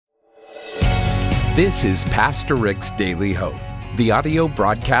This is Pastor Rick's Daily Hope, the audio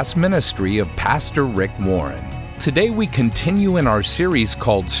broadcast ministry of Pastor Rick Warren. Today we continue in our series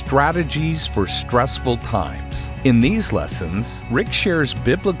called Strategies for Stressful Times. In these lessons, Rick shares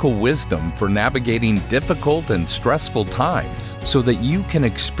biblical wisdom for navigating difficult and stressful times so that you can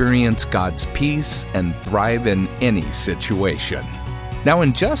experience God's peace and thrive in any situation. Now,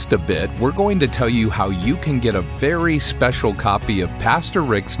 in just a bit, we're going to tell you how you can get a very special copy of Pastor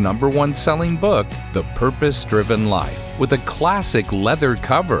Rick's #1 selling book, The Purpose-Driven Life, with a classic leather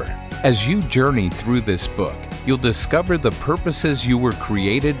cover. As you journey through this book, you'll discover the purposes you were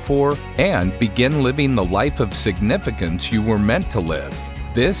created for and begin living the life of significance you were meant to live.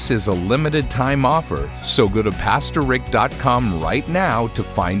 This is a limited time offer, so go to PastorRick.com right now to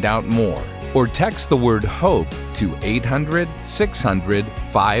find out more. Or text the word HOPE to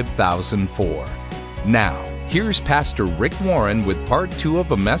 800-600-5004. Now, here's Pastor Rick Warren with part 2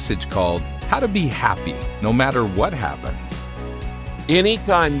 of a message called How to Be Happy No Matter What Happens.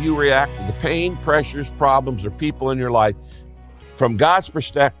 Anytime you react to the pain, pressures, problems, or people in your life from God's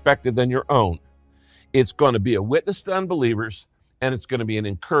perspective than your own, it's going to be a witness to unbelievers and it's going to be an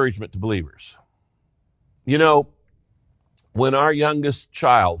encouragement to believers. You know, when our youngest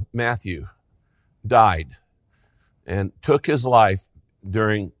child, Matthew, died and took his life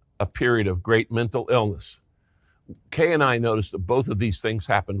during a period of great mental illness, Kay and I noticed that both of these things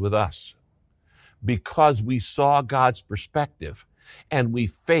happened with us because we saw God's perspective and we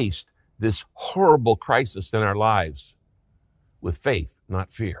faced this horrible crisis in our lives with faith,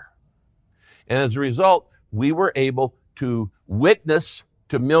 not fear. And as a result, we were able to witness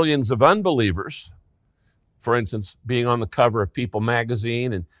to millions of unbelievers. For instance, being on the cover of People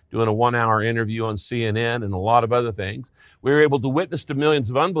magazine and doing a 1-hour interview on CNN and a lot of other things. We were able to witness to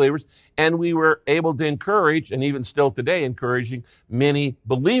millions of unbelievers, and we were able to encourage, and even still today, encouraging many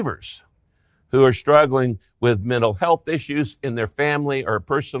believers who are struggling with mental health issues in their family or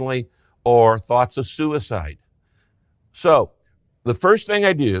personally, or thoughts of suicide. So, the first thing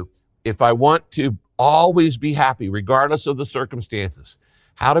I do, if I want to always be happy, regardless of the circumstances,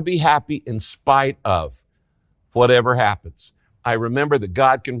 how to be happy in spite of whatever happens. I remember that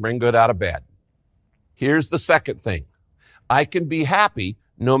God can bring good out of bad. Here's the second thing. I can be happy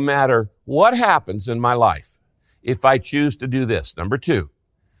no matter what happens in my life if I choose to do this. Number 2,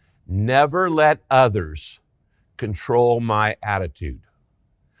 never let others control my attitude.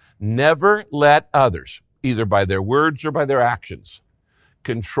 Never let others, either by their words or by their actions,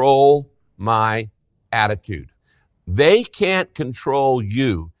 control my attitude. They can't control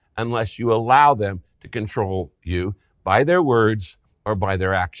you unless you allow them to control you by their words or by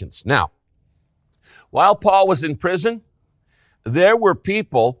their actions. Now, while Paul was in prison, there were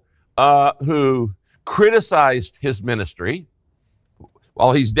people who criticized his ministry.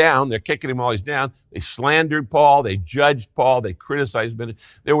 While he's down, they're kicking him while he's down. They slandered Paul. They judged Paul. They criticized him.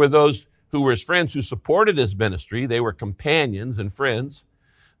 There were those who were his friends who supported his ministry. They were companions and friends.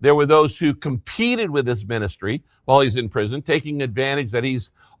 There were those who competed with his ministry while he's in prison, taking advantage that he's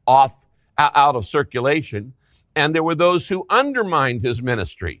out of circulation. And there were those who undermined his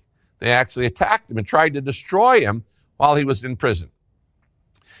ministry. They actually attacked him and tried to destroy him while he was in prison.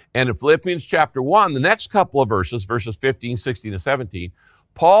 And in Philippians chapter 1, the next couple of verses 15, 16, and 17,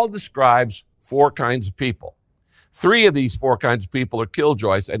 Paul describes 4 kinds of people. 3 of these 4 kinds of people are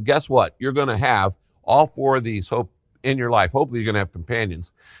killjoys. And guess what? You're going to have all 4 of these in your life. Hopefully you're going to have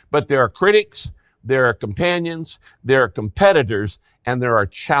companions. But there are critics, there are companions, there are competitors, and there are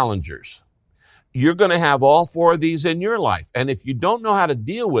challengers. You're going to have all 4 of these in your life. And if you don't know how to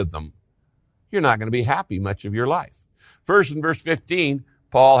deal with them, you're not going to be happy much of your life. First, in verse 15,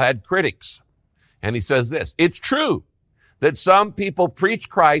 Paul had critics. And he says this, it's true that some people preach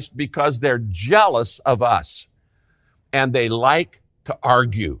Christ because they're jealous of us and they like to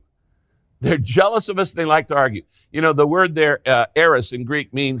argue. They're jealous of us and they like to argue. You know, the word there, eros in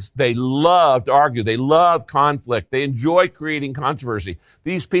Greek, means they love to argue. They love conflict. They enjoy creating controversy.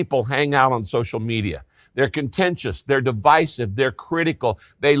 These people hang out on social media. They're contentious. They're divisive. They're critical.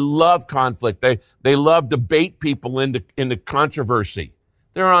 They love conflict. They love to bait people into controversy.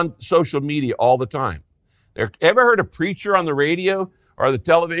 They're on social media all the time. Ever heard a preacher on the radio or the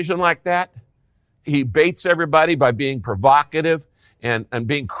television like that? He baits everybody by being provocative and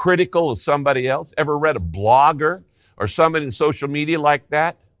being critical of somebody else. Ever read a blogger or somebody in social media like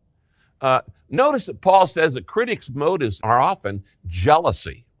that? Notice that Paul says that critics' motives are often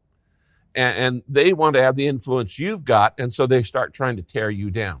jealousy. And they want to have the influence you've got, and so they start trying to tear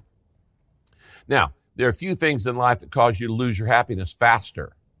you down. Now, there are a few things in life that cause you to lose your happiness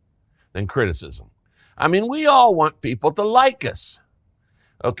faster than criticism. I mean, we all want people to like us,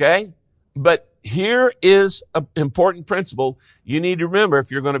 okay? But here is an important principle you need to remember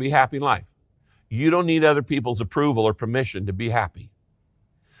if you're going to be happy in life. You don't need other people's approval or permission to be happy.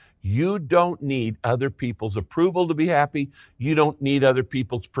 You don't need other people's approval to be happy. You don't need other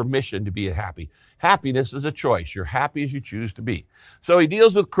people's permission to be happy. Happiness is a choice. You're happy as you choose to be. So he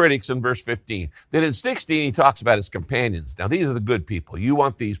deals with critics in verse 15. Then in 16, he talks about his companions. Now, these are the good people. You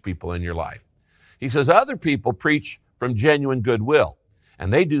want these people in your life. He says, other people preach from genuine goodwill,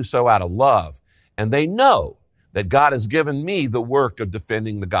 and they do so out of love. And they know that God has given me the work of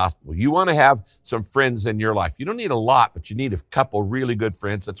defending the gospel. You want to have some friends in your life. You don't need a lot, but you need a couple really good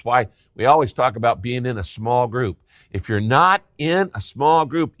friends. That's why we always talk about being in a small group. If you're not in a small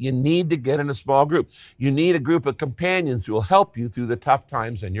group, you need to get in a small group. You need a group of companions who will help you through the tough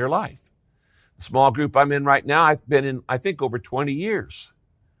times in your life. The small group I'm in right now, I've been in, I think, over 20 years.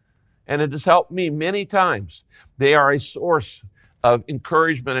 And it has helped me many times. They are a source of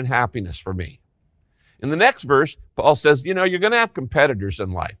encouragement and happiness for me. In the next verse, Paul says, you're going to have competitors in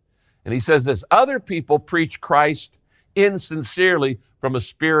life. And he says this, other people preach Christ insincerely from a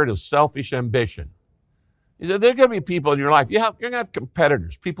spirit of selfish ambition. He said, there are going to be people in your life. You're going to have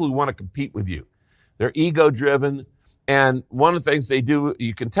competitors, people who want to compete with you. They're ego-driven. And one of the things they do,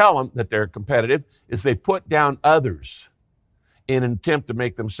 you can tell them that they're competitive, is they put down others in an attempt to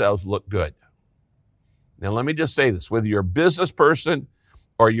make themselves look good. Now, let me just say this. Whether you're a business person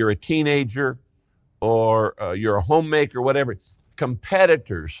or you're a teenager or you're a homemaker, whatever,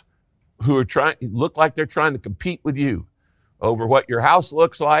 competitors who are look like they're trying to compete with you over what your house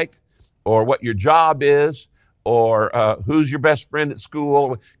looks like or what your job is or who's your best friend at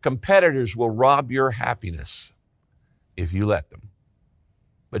school. Competitors will rob your happiness if you let them.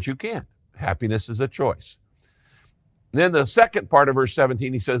 But you can't. Happiness is a choice. Then the second part of verse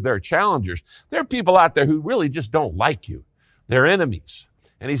 17, he says there are challengers. There are people out there who really just don't like you. They're enemies.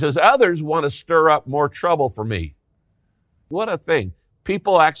 And he says, others want to stir up more trouble for me. What a thing.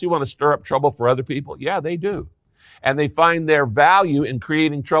 People actually want to stir up trouble for other people? Yeah, they do. And they find their value in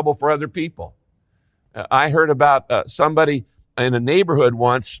creating trouble for other people. I heard about somebody in a neighborhood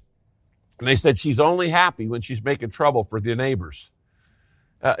once, and they said she's only happy when she's making trouble for the neighbors.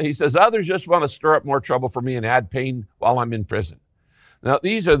 He says, others just want to stir up more trouble for me and add pain while I'm in prison. Now,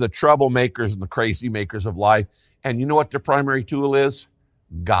 these are the troublemakers and the crazy makers of life. And you know what their primary tool is?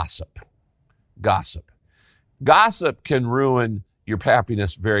 Gossip. Gossip. Gossip can ruin your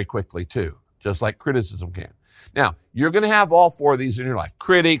happiness very quickly too, just like criticism can. Now, you're going to have all four of these in your life.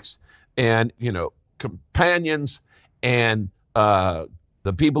 Critics and, companions and the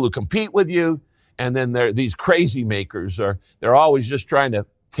people who compete with you. And then these crazy makers they're always just trying to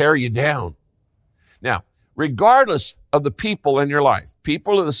tear you down. Now, regardless of the people in your life,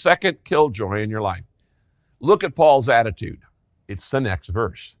 people are the second killjoy in your life. Look at Paul's attitude. It's the next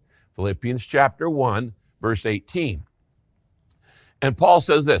verse. Philippians chapter 1, verse 18. And Paul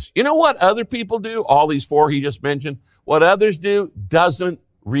says this, you know what other people do? All these four he just mentioned, what others do doesn't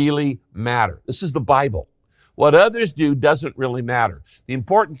really matter. This is the Bible. What others do doesn't really matter. The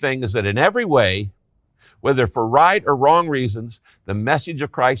important thing is that in every way, whether for right or wrong reasons, the message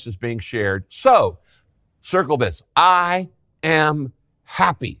of Christ is being shared. So, circle this, I am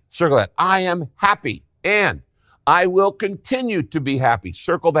happy. Circle that, I am happy. And I will continue to be happy.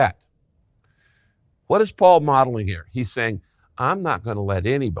 Circle that. What is Paul modeling here? He's saying, I'm not going to let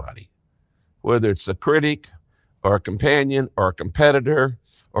anybody, whether it's a critic or a companion or a competitor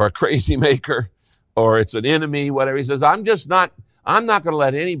or a crazy maker or it's an enemy, whatever. He says, I'm not going to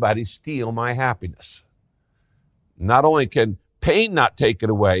let anybody steal my happiness. Not only can pain not take it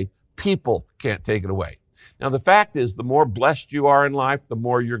away, people can't take it away. Now, the fact is, the more blessed you are in life, the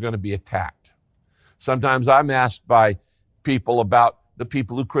more you're going to be attacked. Sometimes I'm asked by people about the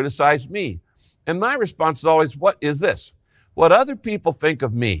people who criticize me. And my response is always, what is this? What other people think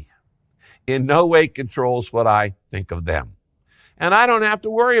of me in no way controls what I think of them. And I don't have to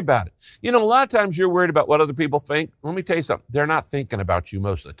worry about it. A lot of times you're worried about what other people think. Let me tell you something. They're not thinking about you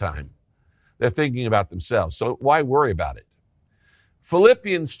most of the time. They're thinking about themselves. So why worry about it?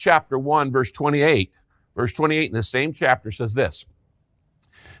 Philippians chapter 1, verse 28. Verse 28 in the same chapter says this,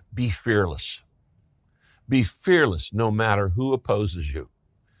 be fearless. Be fearless no matter who opposes you.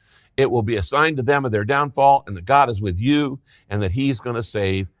 It will be a sign to them of their downfall and that God is with you and that he's going to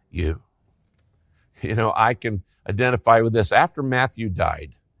save you. I can identify with this. After Matthew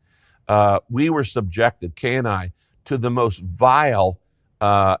died, we were subjected, Kay and I, to the most vile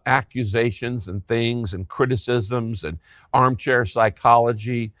accusations and things and criticisms and armchair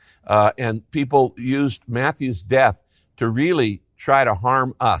psychology. And people used Matthew's death to really try to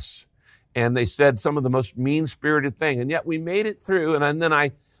harm us. And they said some of the most mean-spirited thing. And yet we made it through. And then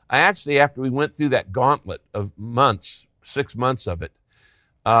I I actually, after we went through that gauntlet of months, 6 months of it,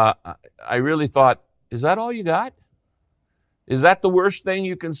 I really thought, is that all you got? Is that the worst thing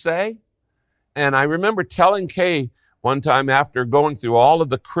you can say? And I remember telling Kay one time after going through all of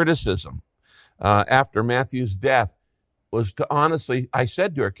the criticism after Matthew's death, was to honestly, I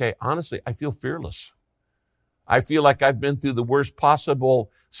said to her, Kay, honestly, I feel fearless. I feel like I've been through the worst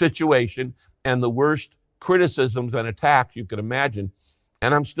possible situation and the worst criticisms and attacks you could imagine,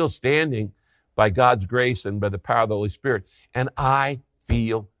 and I'm still standing by God's grace and by the power of the Holy Spirit, and I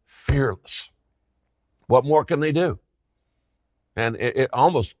feel fearless. What more can they do? And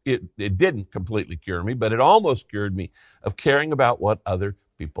it didn't completely cure me, but it almost cured me of caring about what other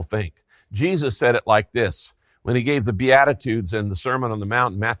people think. Jesus said it like this. When he gave the Beatitudes in the Sermon on the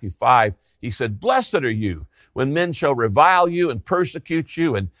Mount in Matthew 5, he said, "Blessed are you when men shall revile you and persecute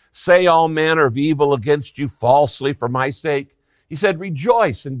you and say all manner of evil against you falsely for my sake." He said,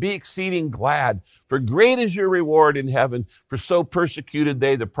 "Rejoice and be exceeding glad, for great is your reward in heaven, for so persecuted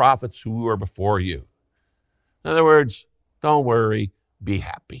they the prophets who were before you." In other words, don't worry, be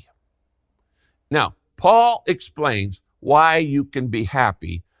happy. Now, Paul explains why you can be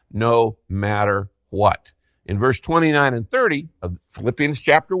happy no matter what. In verse 29 and 30 of Philippians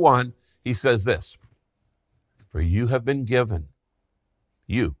chapter 1, he says this, "For you have been given,"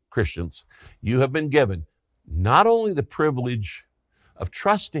 you, Christians, "you have been given not only the privilege of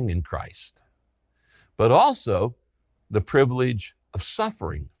trusting in Christ, but also the privilege of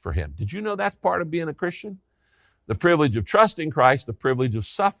suffering for him." Did you know that's part of being a Christian? The privilege of trusting Christ, the privilege of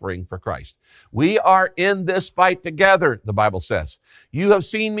suffering for Christ. We are in this fight together, the Bible says. You have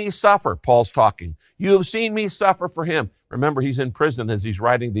seen me suffer, Paul's talking. You have seen me suffer for him. Remember, he's in prison as he's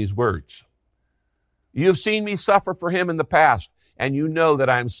writing these words. You have seen me suffer for him in the past, and you know that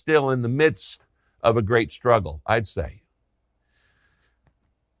I'm still in the midst of a great struggle, I'd say.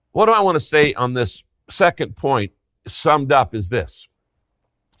 What do I want to say on this second point summed up is this.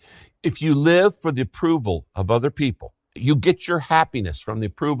 If you live for the approval of other people, you get your happiness from the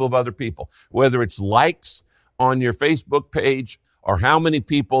approval of other people, whether it's likes on your Facebook page or how many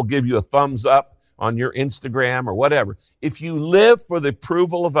people give you a thumbs up on your Instagram or whatever. If you live for the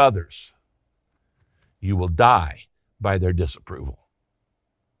approval of others, you will die by their disapproval.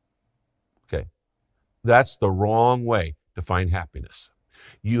 Okay? That's the wrong way to find happiness.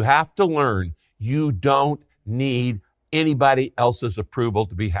 You have to learn you don't need anybody else's approval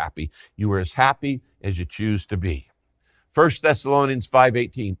to be happy. You are as happy as you choose to be. 1 Thessalonians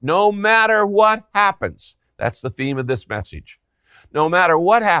 5:18, no matter what happens, that's the theme of this message. No matter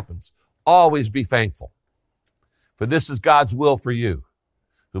what happens, always be thankful. For this is God's will for you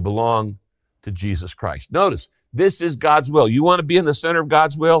who belong to Jesus Christ. Notice, this is God's will. You want to be in the center of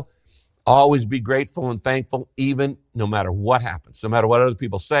God's will? Always be grateful and thankful, even no matter what happens, no matter what other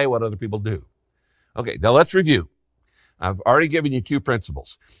people say, what other people do. Okay, now let's review. I've already given you two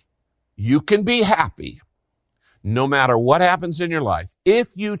principles. You can be happy no matter what happens in your life if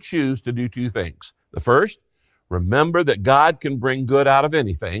you choose to do two things. The first, remember that God can bring good out of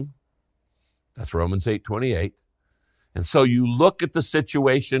anything. That's Romans 8:28. And so you look at the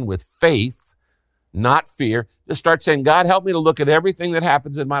situation with faith, not fear. Just start saying, God, help me to look at everything that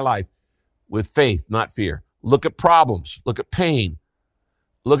happens in my life with faith, not fear. Look at problems, look at pain,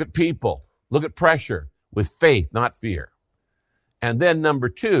 look at people, look at pressure with faith, not fear. And then number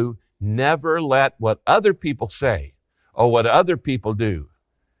two, never let what other people say or what other people do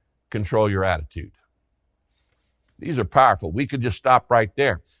control your attitude. These are powerful. We could just stop right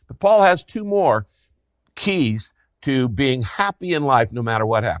there. But Paul has two more keys to being happy in life no matter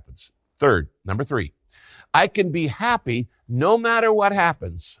what happens. Number three, I can be happy no matter what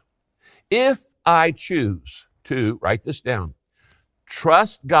happens if I choose to, write this down,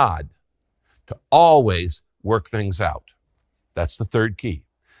 trust God to always work things out. That's the third key.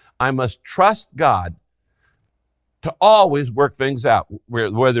 I must trust God to always work things out,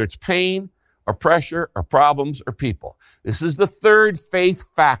 whether it's pain or pressure or problems or people. This is the third faith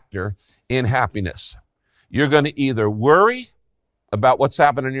factor in happiness. You're going to either worry about what's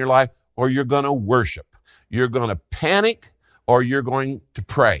happening in your life or you're going to worship. You're going to panic or you're going to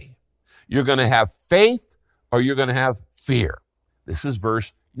pray. You're going to have faith or you're going to have fear. This is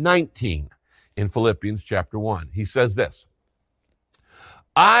verse 19 in Philippians chapter 1. He says this,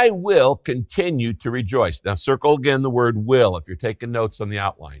 I will continue to rejoice. Now circle again the word will if you're taking notes on the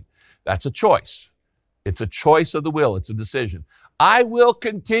outline. That's a choice. It's a choice of the will. It's a decision. I will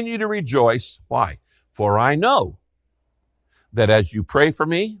continue to rejoice. Why? For I know that as you pray for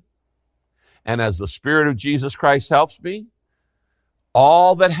me and as the Spirit of Jesus Christ helps me,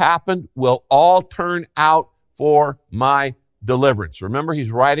 all that happened will all turn out for my deliverance. Remember,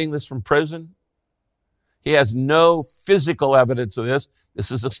 he's writing this from prison. He has no physical evidence of this.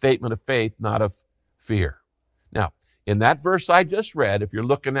 This is a statement of faith, not of fear. Now, in that verse I just read, if you're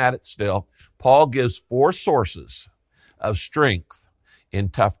looking at it still, Paul gives 4 sources of strength in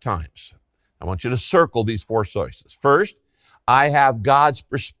tough times. I want you to circle these 4 sources. First, I have God's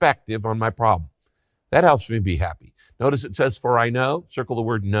perspective on my problem. That helps me be happy. Notice it says, for I know, circle the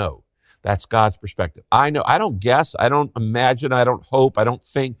word know. That's God's perspective. I know. I don't guess. I don't imagine. I don't hope. I don't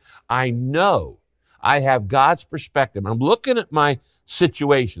think. I know. I have God's perspective. I'm looking at my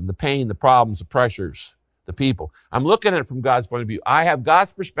situation, the pain, the problems, the pressures, the people. I'm looking at it from God's point of view. I have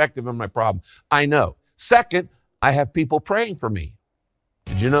God's perspective on my problem. I know. Second, I have people praying for me.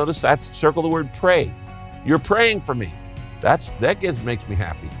 Did you notice that's circle the word pray? You're praying for me. That makes me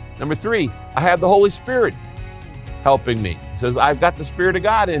happy. Number 3, I have the Holy Spirit helping me. He says, I've got the Spirit of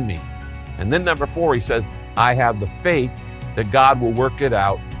God in me. And then number 4, he says, I have the faith that God will work it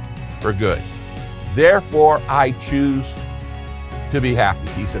out for good. Therefore, I choose to be happy.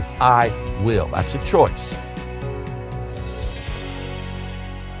 He says, I will. That's a choice.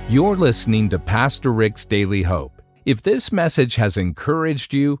 You're listening to Pastor Rick's Daily Hope. If this message has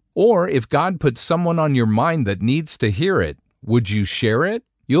encouraged you, or if God put someone on your mind that needs to hear it, would you share it?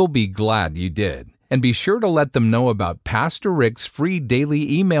 You'll be glad you did. And be sure to let them know about Pastor Rick's free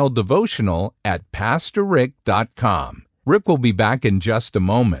daily email devotional at pastorrick.com. Rick will be back in just a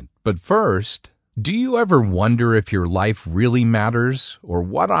moment, but first, do you ever wonder if your life really matters, or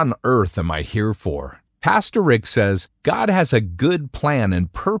what on earth am I here for? Pastor Rick says God has a good plan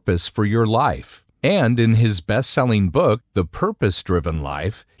and purpose for your life. And in his best-selling book, The Purpose-Driven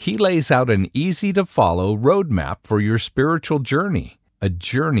Life, he lays out an easy-to-follow roadmap for your spiritual journey, a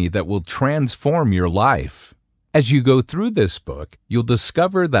journey that will transform your life. As you go through this book, you'll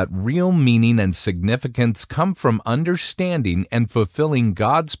discover that real meaning and significance come from understanding and fulfilling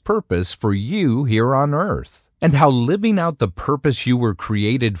God's purpose for you here on earth, and how living out the purpose you were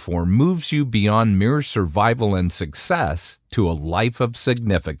created for moves you beyond mere survival and success to a life of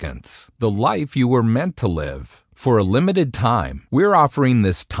significance, the life you were meant to live. For a limited time, we're offering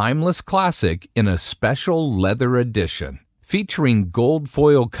this timeless classic in a special leather edition, featuring gold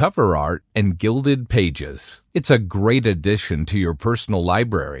foil cover art and gilded pages. It's a great addition to your personal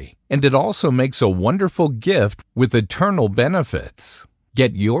library, and it also makes a wonderful gift with eternal benefits.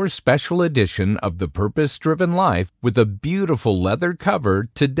 Get your special edition of The Purpose-Driven Life with a beautiful leather cover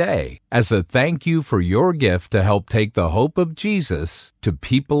today as a thank you for your gift to help take the hope of Jesus to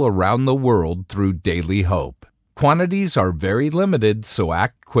people around the world through Daily Hope. Quantities are very limited, so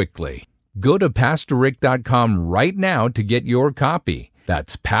act quickly. Go to PastorRick.com right now to get your copy.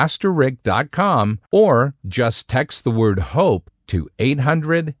 That's PastorRick.com, or just text the word HOPE to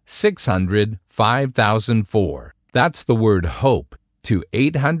 800-600-5004. That's the word HOPE to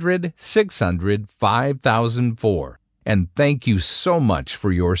 800-600-5004. And thank you so much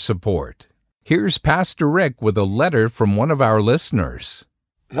for your support. Here's Pastor Rick with a letter from one of our listeners.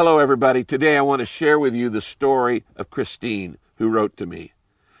 Hello, everybody. Today I want to share with you the story of Christine, who wrote to me.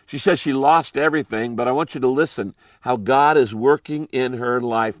 She says she lost everything, but I want you to listen how God is working in her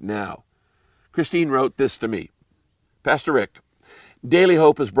life now. Christine wrote this to me. Pastor Rick, Daily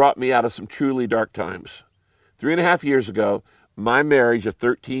Hope has brought me out of some truly dark times. 3.5 years ago, my marriage of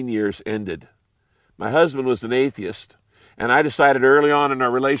 13 years ended. My husband was an atheist, and I decided early on in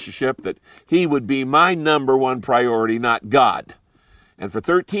our relationship that he would be my number one priority, not God. And for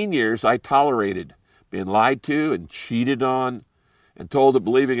 13 years, I tolerated being lied to and cheated on, and told that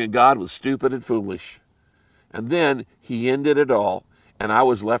believing in God was stupid and foolish. And then he ended it all, and I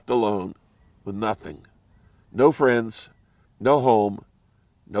was left alone with nothing. No friends, no home,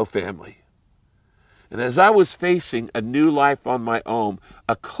 no family. And as I was facing a new life on my own,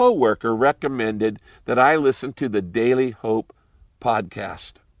 a coworker recommended that I listen to the Daily Hope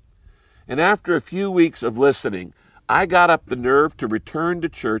podcast. And after a few weeks of listening, I got up the nerve to return to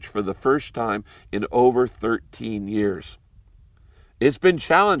church for the first time in over 13 years. It's been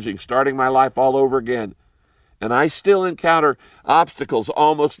challenging starting my life all over again, and I still encounter obstacles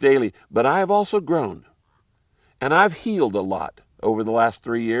almost daily, but I have also grown, and I've healed a lot over the last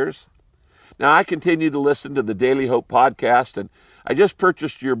 3 years. Now, I continue to listen to the Daily Hope podcast, and I just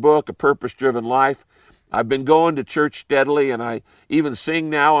purchased your book, A Purpose-Driven Life. I've been going to church steadily, and I even sing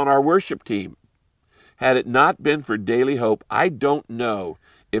now on our worship team. Had it not been for Daily Hope, I don't know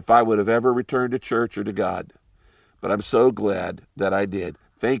if I would have ever returned to church or to God. But I'm so glad that I did.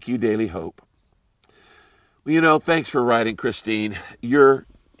 Thank you, Daily Hope. Well, thanks for writing, Christine. Your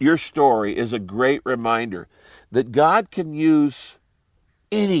story is a great reminder that God can use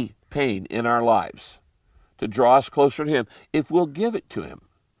any pain in our lives to draw us closer to Him if we'll give it to Him.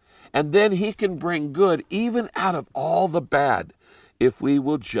 And then He can bring good even out of all the bad if we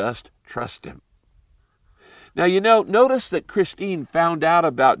will just trust Him. Now, notice that Christine found out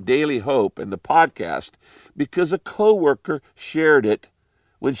about Daily Hope and the podcast because a coworker shared it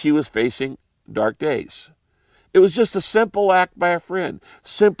when she was facing dark days. It was just a simple act by a friend,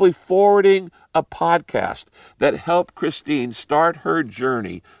 simply forwarding a podcast that helped Christine start her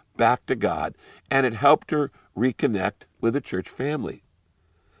journey back to God, and it helped her reconnect with a church family.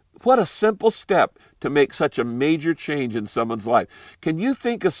 What a simple step to make such a major change in someone's life. Can you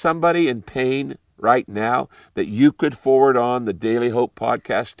think of somebody in pain right now that you could forward on the Daily Hope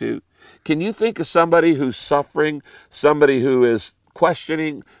podcast to? Can you think of somebody who's suffering, somebody who is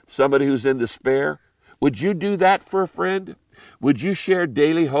questioning, somebody who's in despair? Would you do that for a friend? Would you share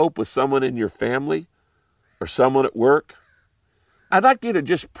Daily Hope with someone in your family or someone at work? I'd like you to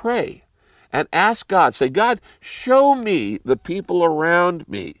just pray and ask God, say, God, show me the people around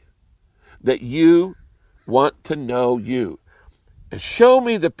me that you want to know you. And show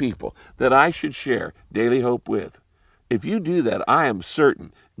me the people that I should share Daily Hope with. If you do that, I am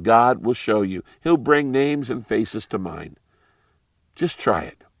certain God will show you. He'll bring names and faces to mind. Just try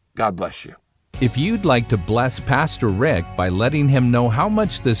it. God bless you. If you'd like to bless Pastor Rick by letting him know how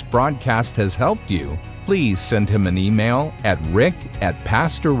much this broadcast has helped you, please send him an email at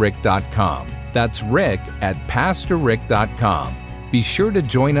rick@pastorrick.com. That's rick@pastorrick.com. Be sure to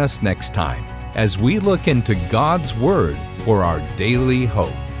join us next time as we look into God's Word for our daily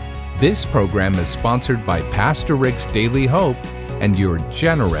hope. This program is sponsored by Pastor Rick's Daily Hope and your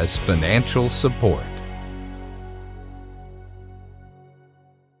generous financial support.